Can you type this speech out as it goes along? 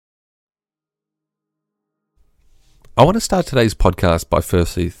I want to start today's podcast by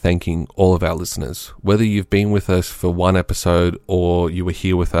firstly thanking all of our listeners. Whether you've been with us for one episode or you were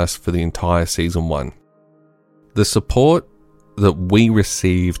here with us for the entire season 1. The support that we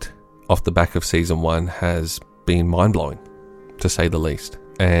received off the back of season 1 has been mind-blowing, to say the least.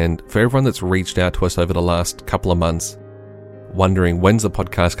 And for everyone that's reached out to us over the last couple of months, wondering when's the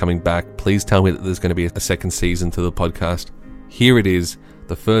podcast coming back, please tell me that there's going to be a second season to the podcast. Here it is.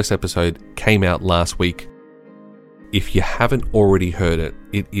 The first episode came out last week. If you haven't already heard it,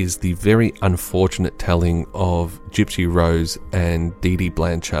 it is the very unfortunate telling of Gypsy Rose and Dee Dee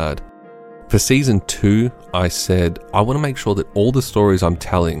Blanchard. For season 2, I said, I want to make sure that all the stories I'm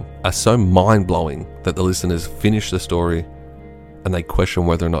telling are so mind-blowing that the listeners finish the story and they question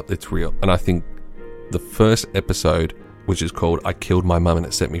whether or not it's real. And I think the first episode, which is called I Killed My Mum and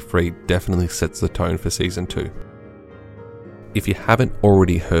It Set Me Free, definitely sets the tone for season 2. If you haven't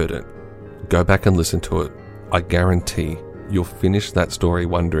already heard it, go back and listen to it. I guarantee you'll finish that story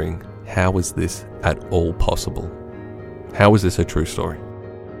wondering, how is this at all possible? How is this a true story?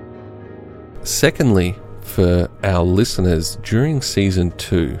 Secondly, for our listeners, during season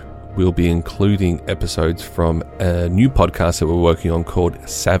 2, we'll be including episodes from a new podcast that we're working on called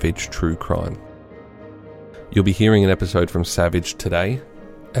Savage True Crime. You'll be hearing an episode from Savage today,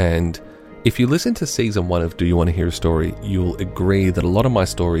 and if you listen to season 1 of Do You Want to Hear a Story, you'll agree that a lot of my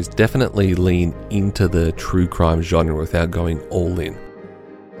stories definitely lean into the true crime genre without going all in.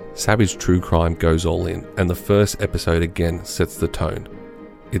 Savage True Crime goes all in, and the first episode again sets the tone.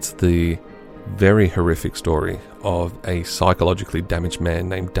 It's the very horrific story of a psychologically damaged man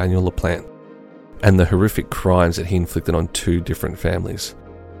named Daniel LaPlante and the horrific crimes that he inflicted on 2 different families.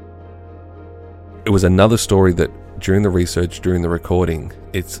 It was another story that during the research, during the recording,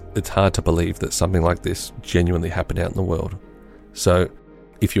 it's hard to believe that something like this genuinely happened out in the world. So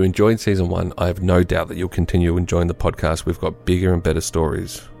if you enjoyed season 1, I have no doubt that you'll continue enjoying the podcast. We've got bigger and better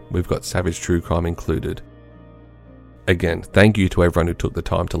stories. We've got Savage True Crime included. Again, thank you to everyone who took the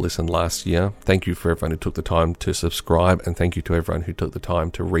time to listen last year. Thank you for everyone who took the time to subscribe, and thank you to everyone who took the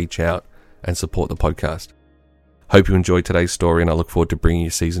time to reach out and support the podcast. Hope you enjoyed today's story, and I look forward to bringing you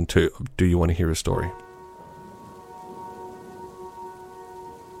season 2 of Do You Want to Hear a Story?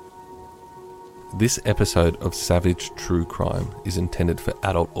 This episode of Savage True Crime is intended for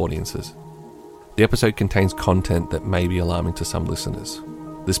adult audiences. The episode contains content that may be alarming to some listeners.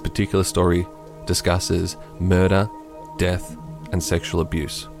 This particular story discusses murder, death, and sexual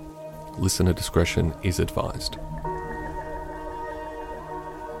abuse. Listener discretion is advised.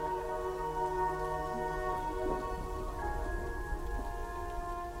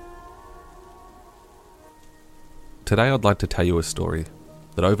 Today I'd like to tell you a story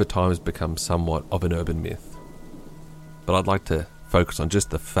that over time has become somewhat of an urban myth. But I'd like to focus on just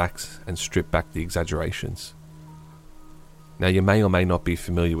the facts and strip back the exaggerations. Now, you may or may not be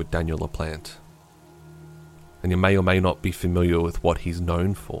familiar with Daniel LaPlante, and you may or may not be familiar with what he's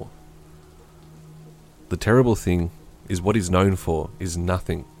known for. The terrible thing is what he's known for is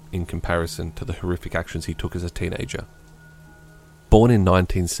nothing in comparison to the horrific actions he took as a teenager. Born in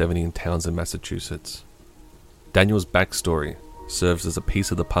 1970 in Townsend, Massachusetts, Daniel's backstory serves as a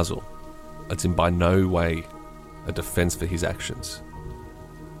piece of the puzzle. It's in by no way a defense for his actions.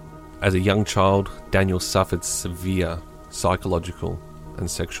 As a young child, Daniel suffered severe psychological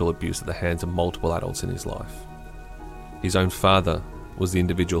and sexual abuse at the hands of multiple adults in his life. His own father was the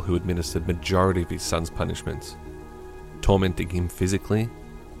individual who administered majority of his son's punishments, tormenting him physically,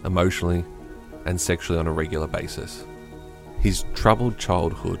 emotionally, and sexually on a regular basis. His troubled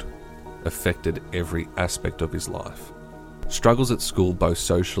childhood affected every aspect of his life. Struggles at school, both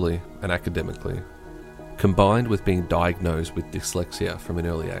socially and academically, combined with being diagnosed with dyslexia from an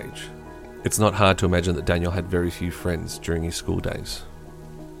early age. It's not hard to imagine that Daniel had very few friends during his school days.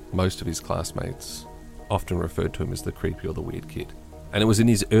 Most of his classmates often referred to him as the creepy or the weird kid. And it was in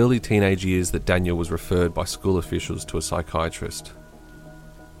his early teenage years that Daniel was referred by school officials to a psychiatrist,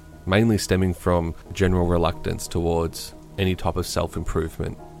 mainly stemming from general reluctance towards any type of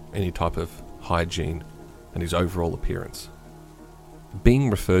self-improvement, any type of hygiene, and his overall appearance. Being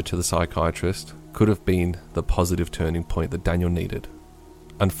referred to the psychiatrist could have been the positive turning point that Daniel needed.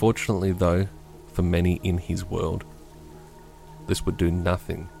 Unfortunately, though, for many in his world, this would do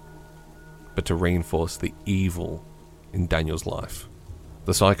nothing but to reinforce the evil in Daniel's life.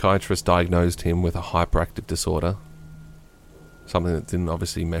 The psychiatrist diagnosed him with a hyperactive disorder, something that didn't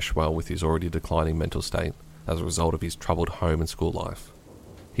obviously mesh well with his already declining mental state as a result of his troubled home and school life.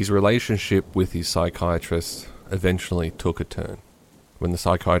 His relationship with his psychiatrist eventually took a turn when the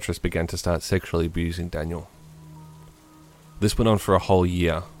psychiatrist began to start sexually abusing Daniel. This went on for a whole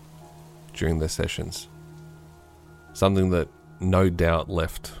year during their sessions. something that no doubt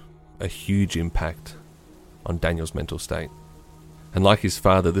left a huge impact on Daniel's mental state. And like his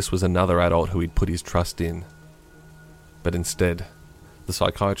father, this was another adult who he'd put his trust in. But instead, the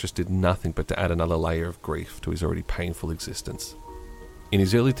psychiatrist did nothing but to add another layer of grief to his already painful existence. In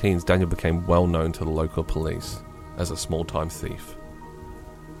his early teens, Daniel became well known to the local police as a small-time thief.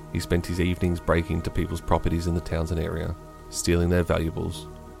 He spent his evenings breaking into people's properties in the Townsend area, stealing their valuables.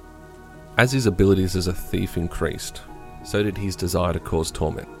 As his abilities as a thief increased, so did his desire to cause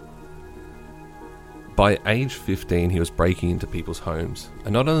torment. By age 15, he was breaking into people's homes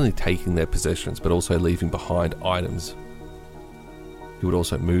and not only taking their possessions, but also leaving behind items. He would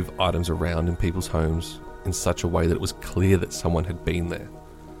also move items around in people's homes in such a way that it was clear that someone had been there,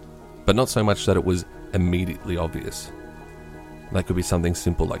 but not so much that it was immediately obvious. That could be something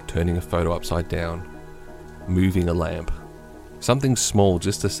simple like turning a photo upside down, moving a lamp, something small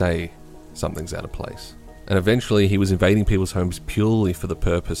just to say something's out of place. And eventually he was invading people's homes purely for the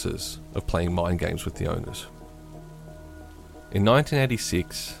purposes of playing mind games with the owners. In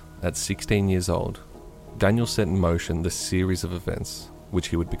 1986, at 16 years old, Daniel set in motion the series of events which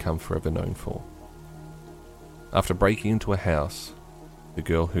he would become forever known for. After breaking into a house, the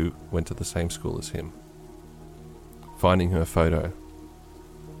girl who went to the same school as him, finding her photo,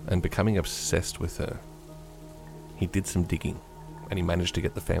 and becoming obsessed with her, he did some digging and he managed to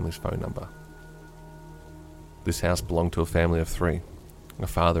get the family's phone number. This house belonged to a family of 3, a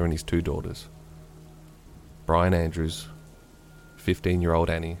father and his 2 daughters. Brian Andrews, 15-year-old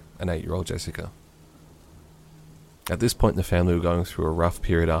Annie, and 8-year-old Jessica. At this point, the family were going through a rough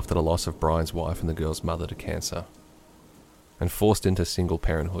period after the loss of Brian's wife and the girl's mother to cancer. And forced into single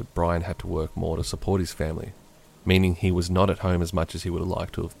parenthood, Brian had to work more to support his family, meaning he was not at home as much as he would have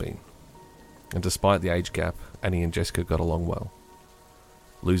liked to have been. And despite the age gap, Annie and Jessica got along well.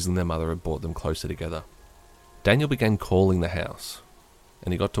 Losing their mother had brought them closer together. Daniel began calling the house,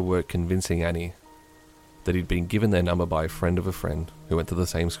 and he got to work convincing Annie that he'd been given their number by a friend of a friend who went to the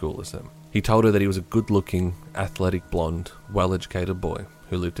same school as them. He told her that he was a good-looking, athletic, blonde, well-educated boy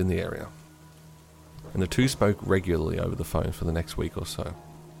who lived in the area. And the two spoke regularly over the phone for the next week or so.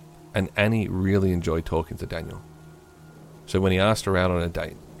 And Annie really enjoyed talking to Daniel. So when he asked her out on a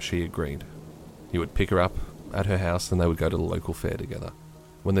date, she agreed. He would pick her up at her house and they would go to the local fair together.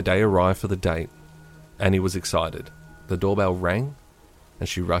 When the day arrived for the date, Annie was excited. The doorbell rang and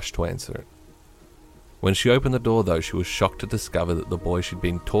she rushed to answer it. When she opened the door though, she was shocked to discover that the boy she'd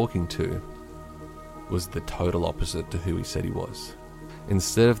been talking to was the total opposite to who he said he was.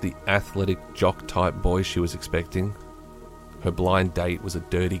 Instead of the athletic jock-type boy she was expecting, her blind date was a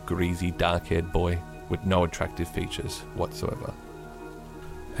dirty, greasy, dark-haired boy with no attractive features whatsoever.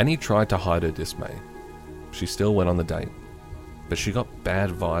 Annie tried to hide her dismay. She still went on the date, but she got bad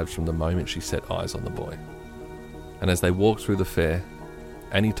vibes from the moment she set eyes on the boy. And as they walked through the fair,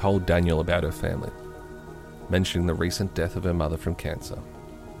 Annie told Daniel about her family, mentioning the recent death of her mother from cancer.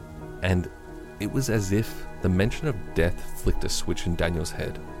 And it was as if the mention of death flicked a switch in Daniel's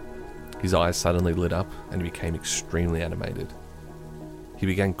head. His eyes suddenly lit up and he became extremely animated. He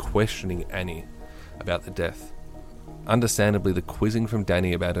began questioning Annie about the death. Understandably, the quizzing from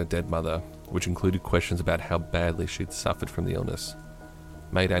Danny about her dead mother, which included questions about how badly she'd suffered from the illness,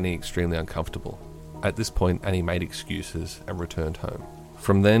 made Annie extremely uncomfortable. At this point, Annie made excuses and returned home.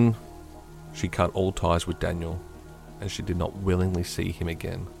 From then, she cut all ties with Daniel, and she did not willingly see him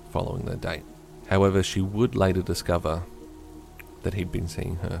again following their date. However, she would later discover that he'd been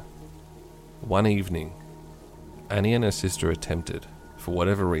seeing her. One evening, Annie and her sister attempted, for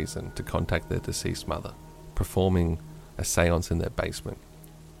whatever reason, to contact their deceased mother, performing a seance in their basement.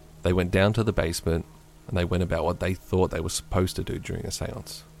 They went down to the basement and they went about what they thought they were supposed to do during a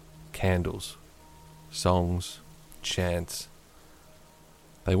seance. Candles, songs, chants.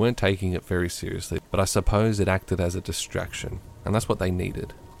 They weren't taking it very seriously, but I suppose it acted as a distraction, and that's what they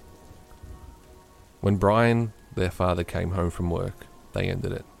needed. When Brian, their father, came home from work, they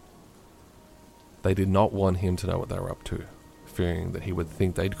ended it. They did not want him to know what they were up to, fearing that he would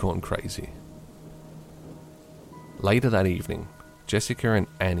think they'd gone crazy. Later that evening, Jessica and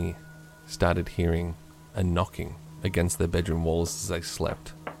Annie started hearing a knocking against their bedroom walls as they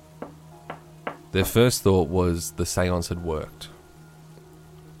slept. Their first thought was the seance had worked.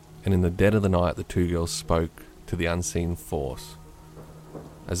 And in the dead of the night, the two girls spoke to the unseen force,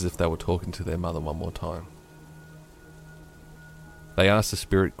 as if they were talking to their mother one more time. They asked the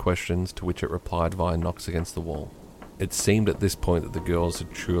spirit questions, to which it replied via knocks against the wall. It seemed at this point that the girls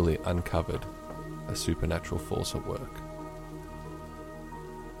had truly uncovered a supernatural force at work.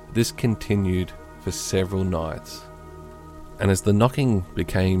 This continued for several nights, and as the knocking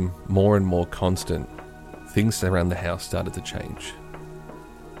became more and more constant things around the house started to change.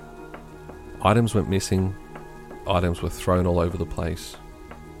 Items went missing, items were thrown all over the place,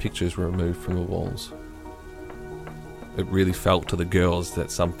 pictures were removed from the walls. It really felt to the girls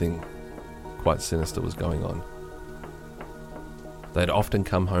that something quite sinister was going on. They'd often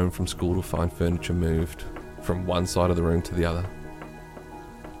come home from school to find furniture moved from one side of the room to the other.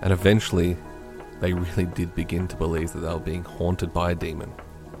 And eventually, they really did begin to believe that they were being haunted by a demon,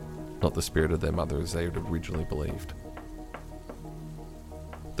 not the spirit of their mother as they had originally believed.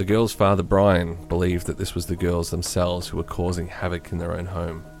 The girls' father, Brian, believed that this was the girls themselves who were causing havoc in their own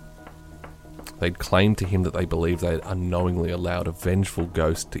home. They'd claimed to him that they believed they had unknowingly allowed a vengeful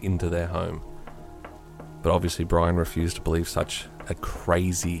ghost into their home. But obviously Brian refused to believe such a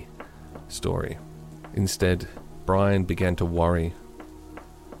crazy story. Instead, Brian began to worry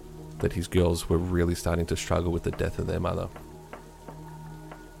that his girls were really starting to struggle with the death of their mother.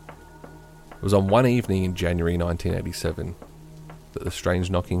 It was on one evening in January 1987 that the strange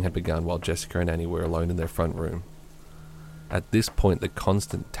knocking had begun while Jessica and Annie were alone in their front room. At this point, the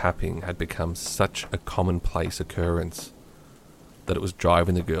constant tapping had become such a commonplace occurrence that it was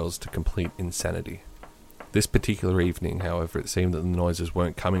driving the girls to complete insanity. This particular evening, however, it seemed that the noises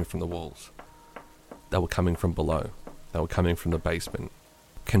weren't coming from the walls. They were coming from below. They were coming from the basement.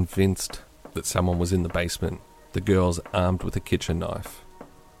 Convinced that someone was in the basement, the girls, armed with a kitchen knife,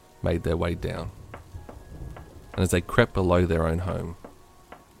 made their way down. And as they crept below their own home,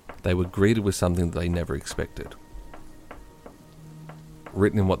 they were greeted with something that they never expected.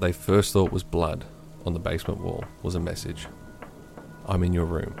 Written in what they first thought was blood on the basement wall was a message. "I'm in your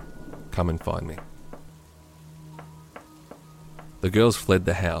room. Come and find me." The girls fled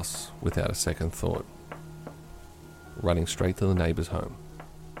the house without a second thought, running straight to the neighbour's home.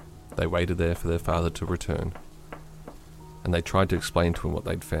 They waited there for their father to return, and they tried to explain to him what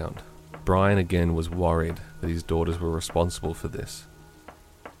they'd found. Brian again was worried that his daughters were responsible for this,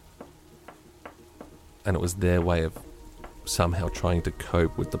 and it was their way of somehow trying to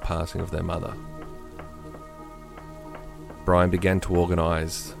cope with the passing of their mother. Brian began to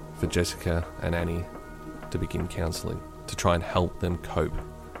organise for Jessica and Annie to begin counselling, to try and help them cope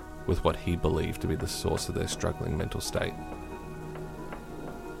with what he believed to be the source of their struggling mental state.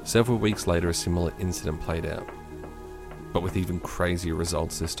 Several weeks later, a similar incident played out, but with even crazier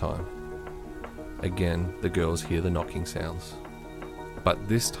results this time. Again, the girls hear the knocking sounds, but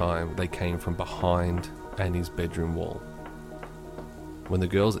this time they came from behind Annie's bedroom wall. When the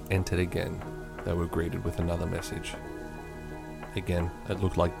girls entered again, they were greeted with another message. Again, it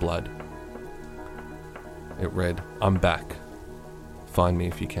looked like blood. It read, "I'm back. Find me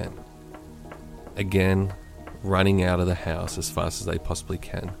if you can." Again, running out of the house as fast as they possibly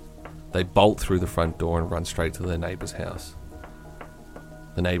can, they bolt through the front door and run straight to their neighbour's house.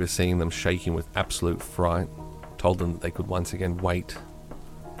 The neighbour, seeing them shaking with absolute fright, told them that they could once again wait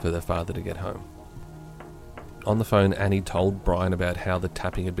for their father to get home. On the phone, Annie told Brian about how the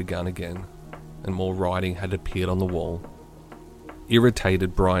tapping had begun again, and more writing had appeared on the wall.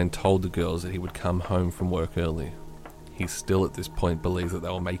 Irritated, Brian told the girls that he would come home from work early. He still at this point believed that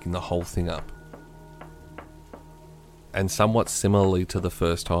they were making the whole thing up. And somewhat similarly to the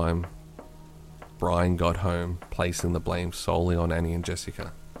first time, Brian got home, placing the blame solely on Annie and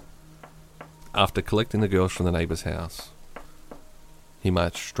Jessica. After collecting the girls from the neighbour's house, he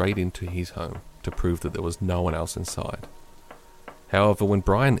marched straight into his home to prove that there was no one else inside. However, when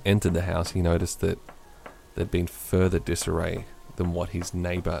Brian entered the house, he noticed that there'd been further disarray than what his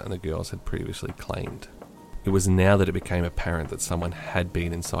neighbour and the girls had previously claimed. It was now that it became apparent that someone had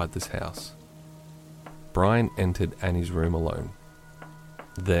been inside this house. Brian entered Annie's room alone.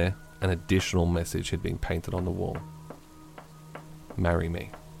 There, an additional message had been painted on the wall. "Marry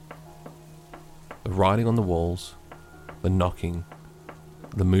me." The writing on the walls, the knocking,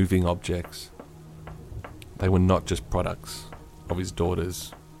 the moving objects, they were not just products of his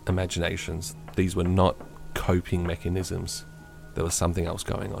daughter's imaginations. These were not coping mechanisms. There was something else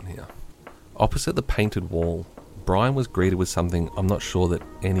going on here. Opposite the painted wall, Brian was greeted with something I'm not sure that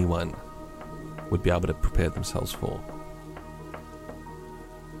anyone would be able to prepare themselves for.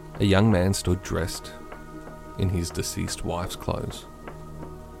 A young man stood dressed in his deceased wife's clothes,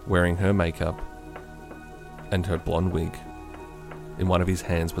 wearing her makeup and her blonde wig. In one of his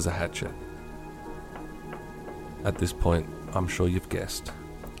hands was a hatchet. At this point, I'm sure you've guessed,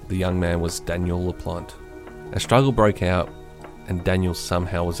 the young man was Daniel LaPlante. A struggle broke out, and Daniel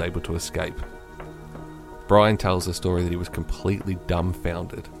somehow was able to escape. Brian tells the story that he was completely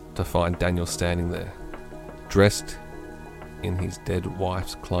dumbfounded to find Daniel standing there, dressed in his dead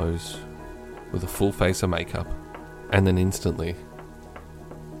wife's clothes, with a full face of makeup, and then instantly,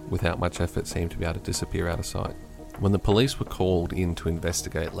 without much effort, seemed to be able to disappear out of sight. When the police were called in to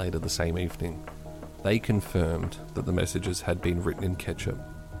investigate later the same evening, they confirmed that the messages had been written in ketchup,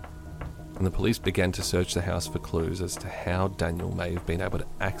 and the police began to search the house for clues as to how Daniel may have been able to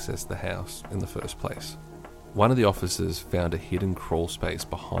access the house in the first place. One of the officers found a hidden crawl space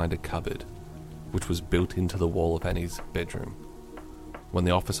behind a cupboard, which was built into the wall of Annie's bedroom. When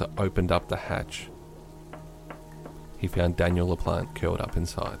the officer opened up the hatch, he found Daniel LaPlante curled up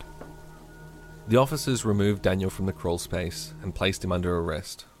inside. The officers removed Daniel from the crawl space and placed him under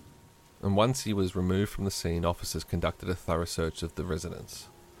arrest. And once he was removed from the scene, officers conducted a thorough search of the residence.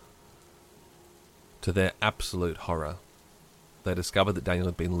 To their absolute horror, they discovered that Daniel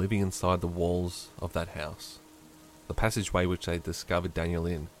had been living inside the walls of that house. The passageway which they discovered Daniel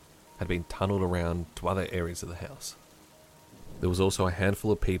in had been tunnelled around to other areas of the house. There was also a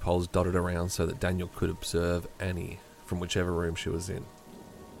handful of peepholes dotted around so that Daniel could observe Annie from whichever room she was in.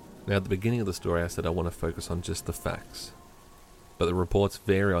 Now, at the beginning of the story, I said I want to focus on just the facts, but the reports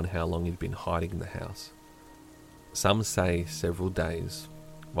vary on how long he'd been hiding in the house. Some say several days,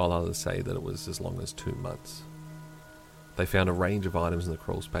 while others say that it was as long as 2 months. They found a range of items in the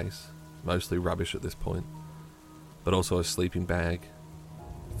crawl space, mostly rubbish at this point, but also a sleeping bag,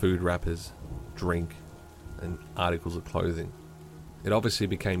 food wrappers, drink, and articles of clothing. It obviously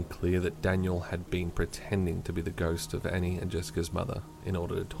became clear that Daniel had been pretending to be the ghost of Annie and Jessica's mother in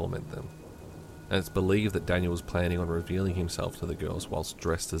order to torment them. And it's believed that Daniel was planning on revealing himself to the girls whilst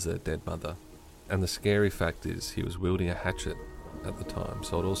dressed as their dead mother. And the scary fact is he was wielding a hatchet at the time,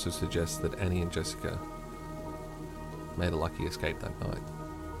 so it also suggests that Annie and Jessica made a lucky escape that night.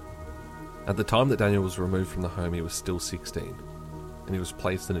 At the time that Daniel was removed from the home, he was still 16, and he was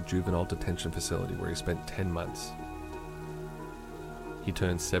placed in a juvenile detention facility where he spent 10 months. He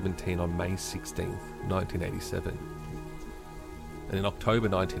turned 17 on May 16th, 1987. And in October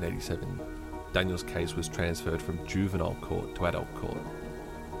 1987, Daniel's case was transferred from juvenile court to adult court.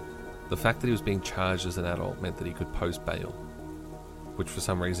 The fact that he was being charged as an adult meant that he could post bail, which for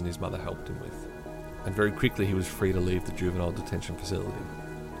some reason his mother helped him with. And very quickly he was free to leave the juvenile detention facility.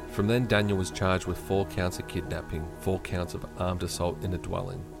 From then, Daniel was charged with 4 counts of kidnapping, 4 counts of armed assault in a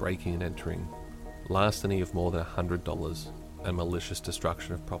dwelling, breaking and entering, larceny of more than $100, and malicious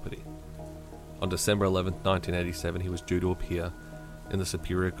destruction of property. On December 11, 1987, he was due to appear in the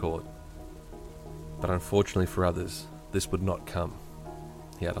Superior Court. But unfortunately for others, this would not come.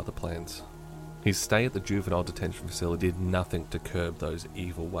 He had other plans. His stay at the juvenile detention facility did nothing to curb those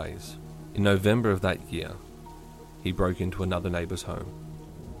evil ways. In November of that year, he broke into another neighbour's home.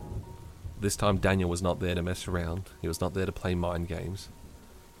 This time Daniel was not there to mess around. He was not there to play mind games.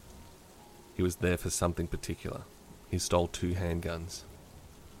 He was there for something particular. He stole 2 handguns.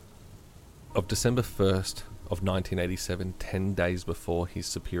 Of December 1st of 1987, 10 days before his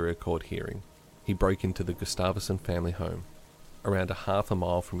Superior Court hearing, he broke into the Gustafsson family home, around a half a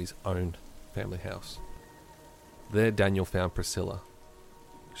mile from his own family house. There Daniel found Priscilla.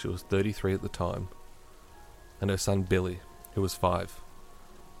 She was 33 at the time, and her son Billy, who was 5.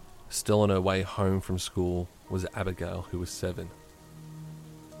 Still on her way home from school was Abigail, who was 7.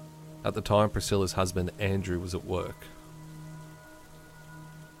 At the time, Priscilla's husband Andrew was at work.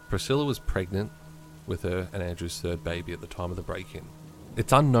 Priscilla was pregnant with her and Andrew's 3rd baby at the time of the break-in.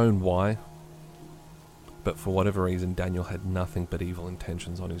 It's unknown why, but for whatever reason Daniel had nothing but evil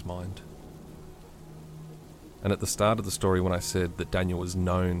intentions on his mind. And at the start of the story, when I said that Daniel was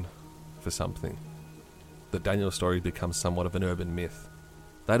known for something, that Daniel's story had become somewhat of an urban myth.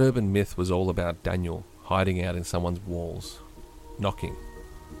 That urban myth was all about Daniel hiding out in someone's walls, knocking,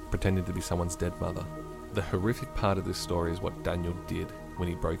 pretending to be someone's dead mother. The horrific part of this story is what Daniel did when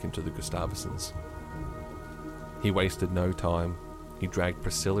he broke into the Gustafssons. He wasted no time. He dragged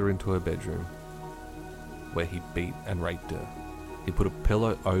Priscilla into her bedroom, where he beat and raped her. He put a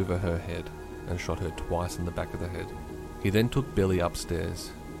pillow over her head and shot her twice in the back of the head. He then took Billy upstairs,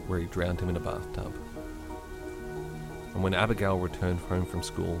 where he drowned him in a bathtub. And when Abigail returned home from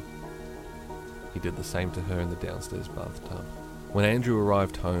school, he did the same to her in the downstairs bathtub. When Andrew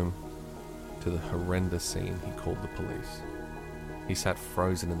arrived home to the horrendous scene, he called the police. He sat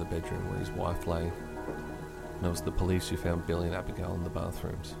frozen in the bedroom where his wife lay, and it was the police who found Billy and Abigail in the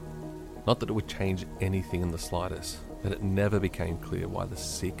bathrooms. Not that it would change anything in the slightest, but it never became clear why the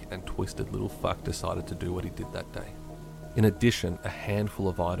sick and twisted little fuck decided to do what he did that day. In addition, a handful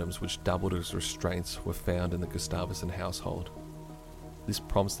of items which doubled as restraints were found in the Gustafsson household. This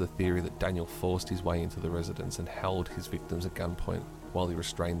prompts the theory that Daniel forced his way into the residence and held his victims at gunpoint while he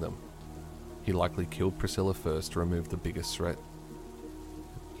restrained them. He likely killed Priscilla first to remove the biggest threat.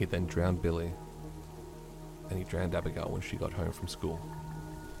 He then drowned Billy, and he drowned Abigail when she got home from school.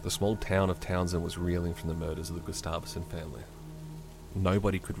 The small town of Townsend was reeling from the murders of the Gustavson family.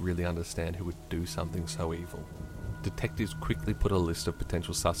 Nobody could really understand who would do something so evil. Detectives quickly put a list of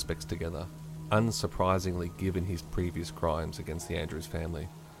potential suspects together, unsurprisingly given his previous crimes against the Andrews family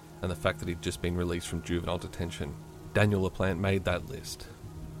and the fact that he'd just been released from juvenile detention. Daniel LaPlante made that list.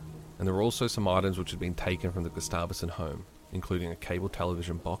 And there were also some items which had been taken from the Gustavson home, including a cable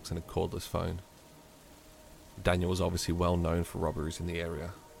television box and a cordless phone. Daniel was obviously well known for robberies in the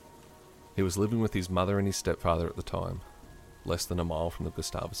area. He was living with his mother and his stepfather at the time, less than a mile from the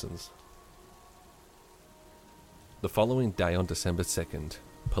Gustavsons. The following day, on December 2nd,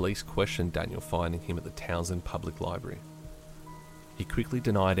 police questioned Daniel, finding him at the Townsend Public Library. He quickly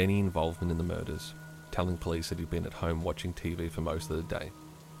denied any involvement in the murders, telling police that he'd been at home watching TV for most of the day.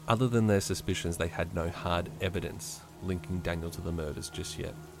 Other than their suspicions, they had no hard evidence linking Daniel to the murders just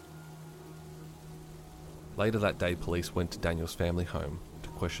yet. Later that day, police went to Daniel's family home to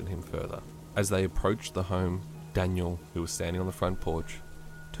question him further. As they approached the home, Daniel, who was standing on the front porch,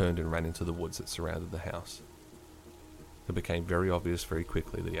 turned and ran into the woods that surrounded the house. It became very obvious very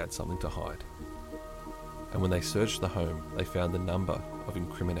quickly that he had something to hide. And when they searched the home, they found a number of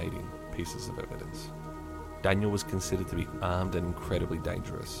incriminating pieces of evidence. Daniel was considered to be armed and incredibly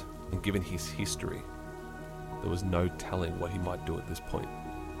dangerous, and given his history, there was no telling what he might do at this point.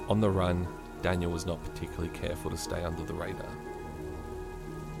 On the run, Daniel was not particularly careful to stay under the radar.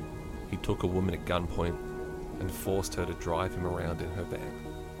 He took a woman at gunpoint and forced her to drive him around in her van.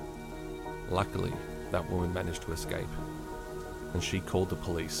 Luckily, that woman managed to escape, and she called the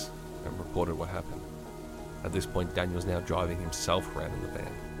police and reported what happened. At this point, Daniel was now driving himself around in the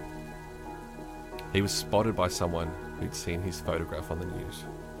van. He was spotted by someone who'd seen his photograph on the news,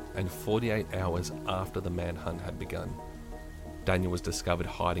 and 48 hours after the manhunt had begun, Daniel was discovered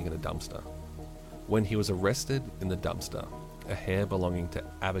hiding in a dumpster. When he was arrested in the dumpster, a hair belonging to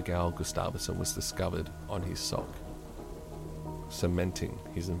Abigail Gustavson was discovered on his sock, cementing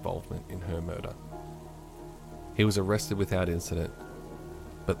his involvement in her murder. He was arrested without incident,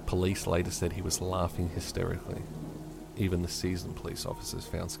 but police later said he was laughing hysterically. Even the seasoned police officers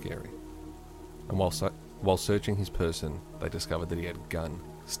found scary. And while searching his person, they discovered that he had a gun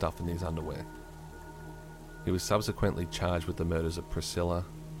stuffed in his underwear. He was subsequently charged with the murders of Priscilla,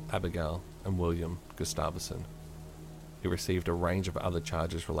 Abigail, and William Gustavson. He received a range of other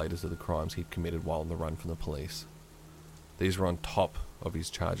charges related to the crimes he'd committed while on the run from the police. These were on top of his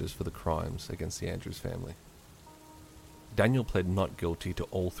charges for the crimes against the Andrews family. Daniel pled not guilty to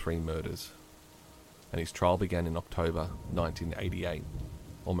all 3 murders, and his trial began in October 1988,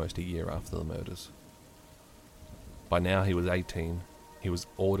 almost a year after the murders. By now he was 18. He was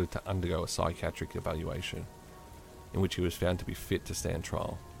ordered to undergo a psychiatric evaluation, in which he was found to be fit to stand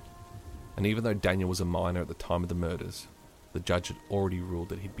trial. And even though Daniel was a minor at the time of the murders, the judge had already ruled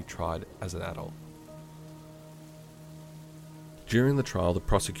that he'd be tried as an adult. During the trial, the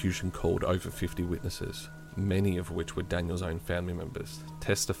prosecution called over 50 witnesses, many of which were Daniel's own family members,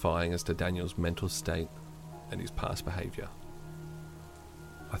 testifying as to Daniel's mental state and his past behaviour.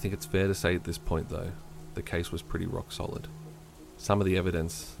 I think it's fair to say at this point, though, the case was pretty rock solid. Some of the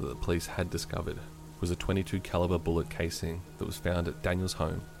evidence that the police had discovered was a .22 caliber bullet casing that was found at Daniel's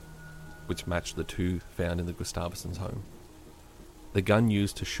home, which matched the 2 found in the Gustavsons' home. The gun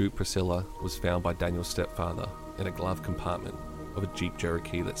used to shoot Priscilla was found by Daniel's stepfather in a glove compartment of a Jeep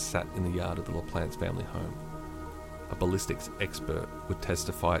Cherokee that sat in the yard of the LaPlante's family home. A ballistics expert would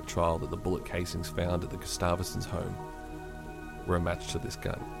testify at trial that the bullet casings found at the Gustavsons' home were a match to this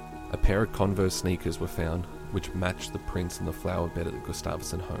gun. A pair of Converse sneakers were found, which matched the prints in the flower bed at the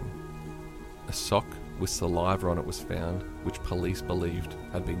Gustavson home. A sock with saliva on it was found, which police believed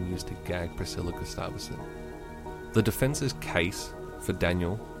had been used to gag Priscilla Gustavson. The defence's case for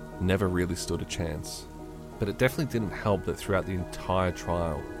Daniel never really stood a chance, but it definitely didn't help that throughout the entire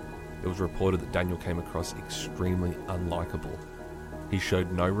trial, it was reported that Daniel came across extremely unlikable. He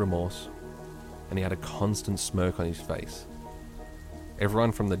showed no remorse, and he had a constant smirk on his face.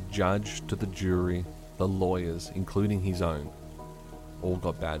 Everyone from the judge to the jury, the lawyers, including his own, all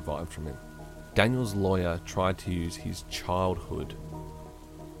got bad vibes from him. Daniel's lawyer tried to use his childhood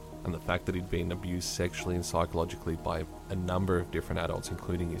and the fact that he'd been abused sexually and psychologically by a number of different adults,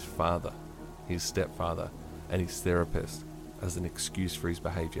 including his father, his stepfather, and his therapist, as an excuse for his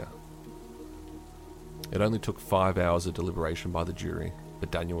behaviour. It only took 5 hours of deliberation by the jury, but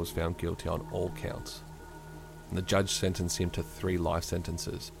Daniel was found guilty on all counts. And the judge sentenced him to 3 life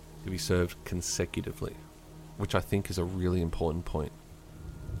sentences to be served consecutively, which I think is a really important point.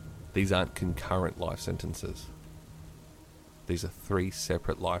 These aren't concurrent life sentences. These are 3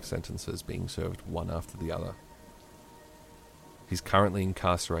 separate life sentences being served one after the other. He's currently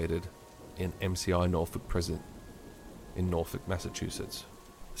incarcerated in MCI Norfolk Prison in Norfolk, Massachusetts.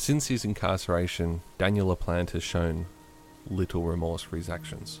 Since his incarceration, Daniel LaPlante has shown little remorse for his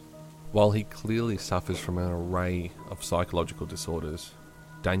actions. While he clearly suffers from an array of psychological disorders,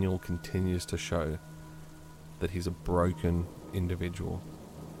 Daniel continues to show that he's a broken individual.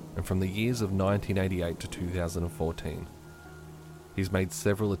 And from the years of 1988 to 2014, he's made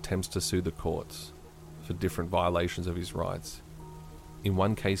several attempts to sue the courts for different violations of his rights. In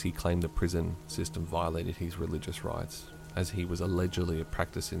one case, he claimed the prison system violated his religious rights, as he was allegedly a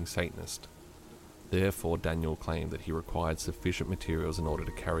practicing Satanist. Therefore, Daniel claimed that he required sufficient materials in order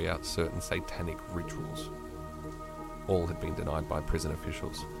to carry out certain satanic rituals. All had been denied by prison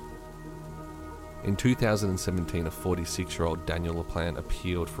officials. In 2017, a 46-year-old Daniel LaPlante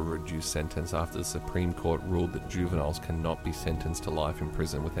appealed for a reduced sentence after the Supreme Court ruled that juveniles cannot be sentenced to life in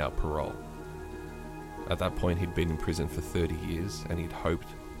prison without parole. At that point, he'd been in prison for 30 years, and he'd hoped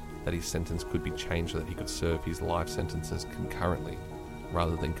that his sentence could be changed so that he could serve his life sentences concurrently,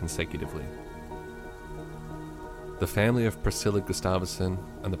 rather than consecutively. The family of Priscilla Gustafson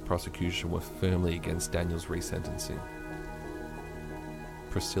and the prosecution were firmly against Daniel's resentencing.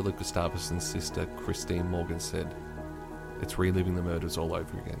 Priscilla Gustafson's sister, Christine Morgan, said, "It's reliving the murders all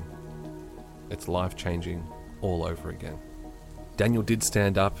over again. It's life-changing all over again." Daniel did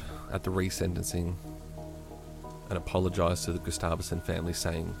stand up at the resentencing and apologised to the Gustafson family,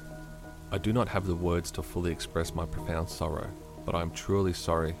 saying, "I do not have the words to fully express my profound sorrow, but I am truly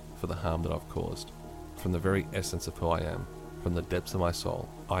sorry for the harm that I've caused. From the very essence of who I am, from the depths of my soul,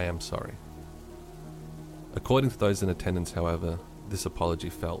 I am sorry." According to those in attendance, however, this apology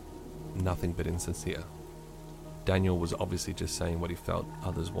felt nothing but insincere. Daniel was obviously just saying what he felt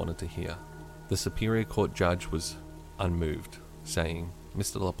others wanted to hear. The Superior Court judge was unmoved, saying,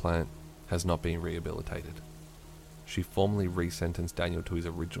 "Mr. LaPlante has not been rehabilitated." She formally resentenced Daniel to his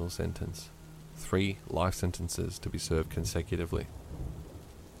original sentence, 3 life sentences to be served consecutively.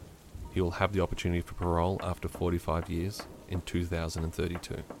 He will have the opportunity for parole after 45 years in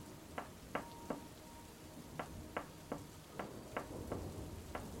 2032.